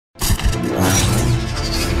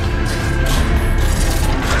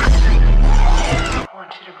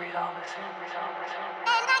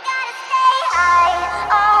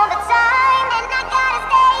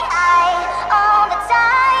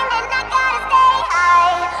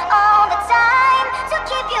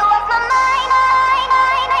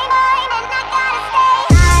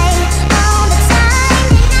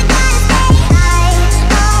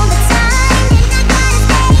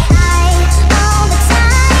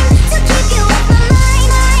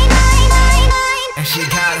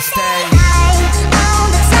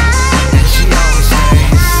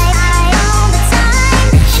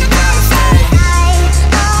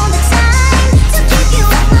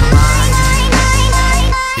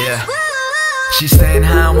She's staying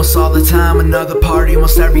high almost all the time, another party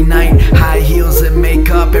almost every night. High heels and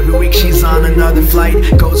makeup, every week she's on another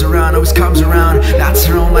flight. Goes around, always comes around, that's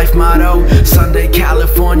her own life motto. Sunday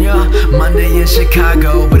California, Monday in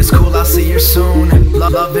Chicago, but it's cool, I'll see her soon.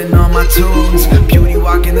 Loving all my tunes, beauty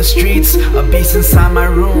walking the streets, a beast inside my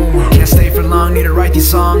room. Can't stay for long, need to write these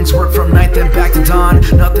songs. Work from night then back to dawn,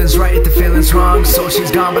 nothing's right if the feeling's wrong. So she's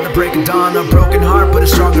gone by the break of dawn, a broken heart but a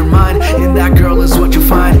stronger mind. In that girl is what you'll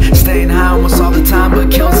find, staying high almost all the time, but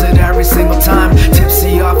kills it every single time.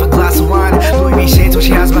 Tipsy off a glass of wine, Louis V shades what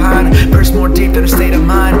she has behind. Purse more deep than her state of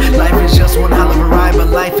mind. Life is just one hell of a ride, but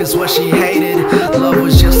life is what she hated. Love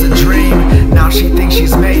was just a dream, now she thinks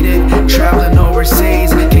she's made it. Traveling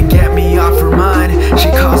overseas can get me off her mind. She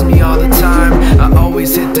calls me all the time, I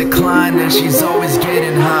always hit decline, and she's always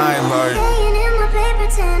getting high like staying in my play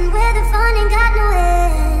pretend where the fun ain't got no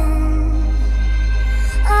end.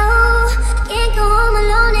 Oh, can't go home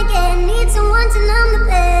alone again, need someone to numb the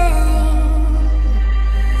pain.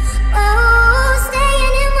 Oh,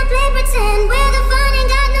 staying in my play pretend where the fun ain't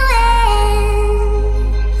got no end.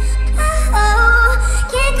 Oh,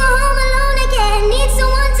 can't go home alone again, need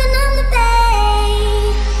someone to numb the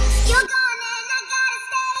pain. You're gone and I gotta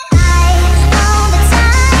stay high all the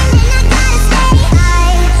time, and I gotta stay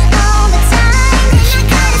high all the time, and I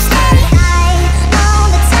gotta stay high all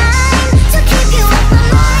the time to keep you off my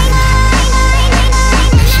mind. And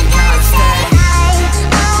I gotta stay high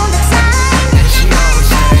all the time, and she always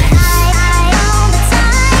stays high all the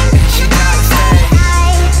time, and she gotta stay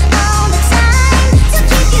high all the time to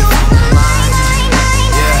keep you off my mind.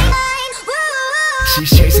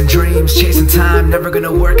 she's chasing dreams, chasing time, never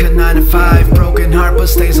gonna work a 9 to 5. Broken heart but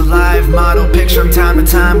stays alive, model picture from time to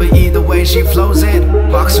time, but either way she flows it.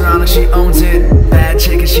 Walks around like she owns it, bad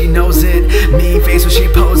chick and she knows it. Mean face when she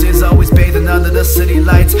poses, always bathing under the city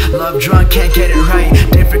lights. Love drunk, can't get it right,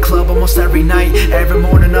 different club almost every night. Every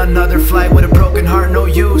morning another flight, with a broken heart no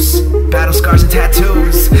use. Battle scars and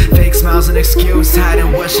tattoos, fake smiles and excuse,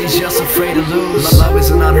 hiding what she's just afraid to lose. Love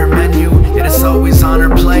isn't on her menu, yet it's always on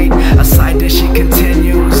her plate. A side dish she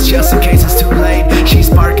continues, just in case it's too late. She's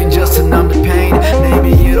sparking just to numb the pain,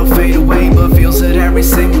 maybe it'll fade away, but feels it every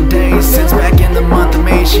single day. Since back in the month of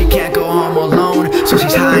May, she can't go home alone, so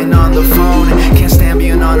she's hiding on the phone. Can't stand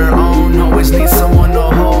being on her own, always needs someone to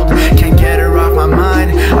hold. Can't get her off my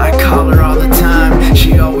mind, I call her all the time.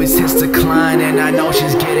 She always hits decline, and I know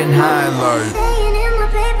she's getting high like staying in my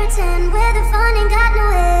play pretend where the fun ain't got no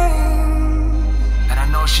end. and I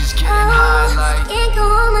know she's getting high like Can't go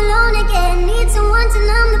home alone again, need someone to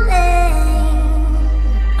numb the pain.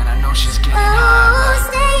 and I know she's getting Oh, high like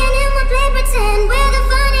staying in my play pretend where the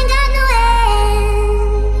fun ain't got no end.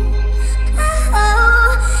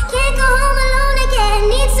 Oh, can't go home alone again,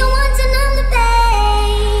 need someone to numb the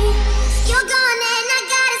pain. You're gone and I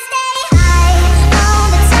gotta stay high all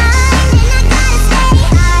the time, and I gotta stay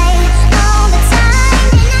high all the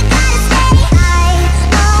time, and I gotta stay high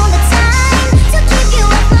all the time to keep you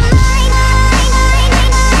off my mind. And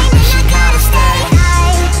I gotta stay high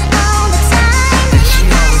all the time, and she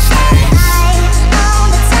always stays high all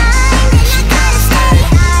the time, and she gotta stay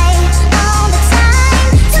high all the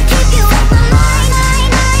time to keep you off my mind.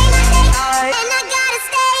 And I gotta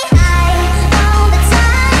stay high all the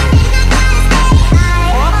time, and I gotta stay high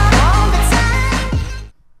all the time.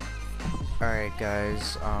 Alright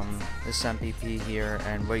guys, this is MPP here,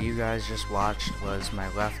 and what you guys just watched was my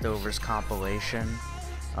Leftovers compilation.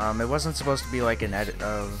 It wasn't supposed to be like an edit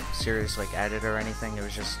of serious like edit or anything, it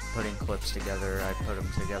was just putting clips together. I put them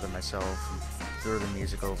together myself and threw the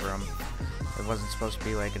music over them. It wasn't supposed to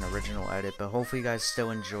be like an original edit, but hopefully you guys still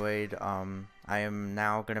enjoyed. I am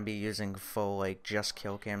now going to be using full like just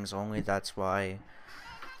kill cams only, that's why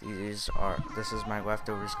this is my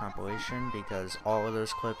Leftovers compilation, because all of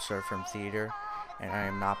those clips are from theater, and I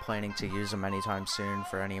am not planning to use them anytime soon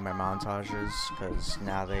for any of my montages, because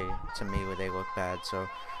now to me they look bad. So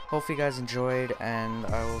hopefully you guys enjoyed, and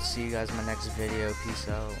I will see you guys in my next video. Peace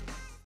out.